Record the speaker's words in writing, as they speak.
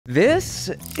This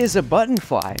is a button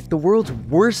fly, the world's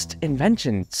worst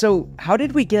invention. So how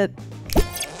did we get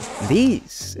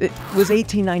these? It was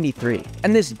 1893,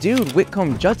 and this dude,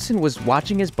 Whitcomb Judson, was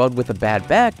watching his bud with a bad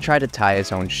back try to tie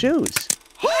his own shoes.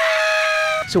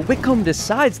 So Whitcomb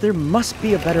decides there must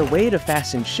be a better way to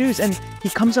fasten shoes, and he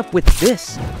comes up with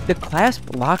this, the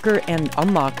clasp locker and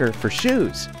unlocker for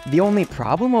shoes. The only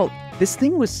problem? Well, this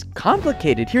thing was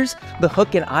complicated. Here's the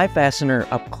hook and eye fastener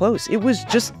up close. It was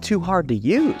just too hard to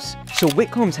use. So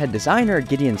Whitcomb's head designer,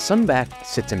 Gideon Sunback,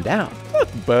 sits him down. Look,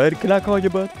 bud, can I call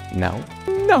you bud? No.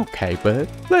 Okay, bud.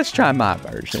 Let's try my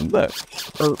version. Look.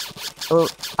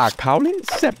 I call it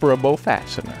separable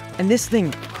fastener. And this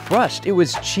thing crushed. It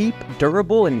was cheap,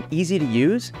 durable, and easy to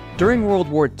use. During World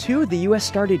War II, the US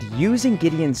started using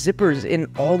Gideon zippers in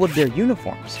all of their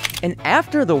uniforms. And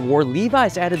after the war,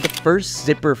 Levi's added the first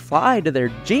zipper fly to their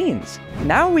jeans.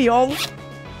 Now we all...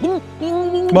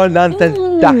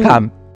 MoreNonsense.com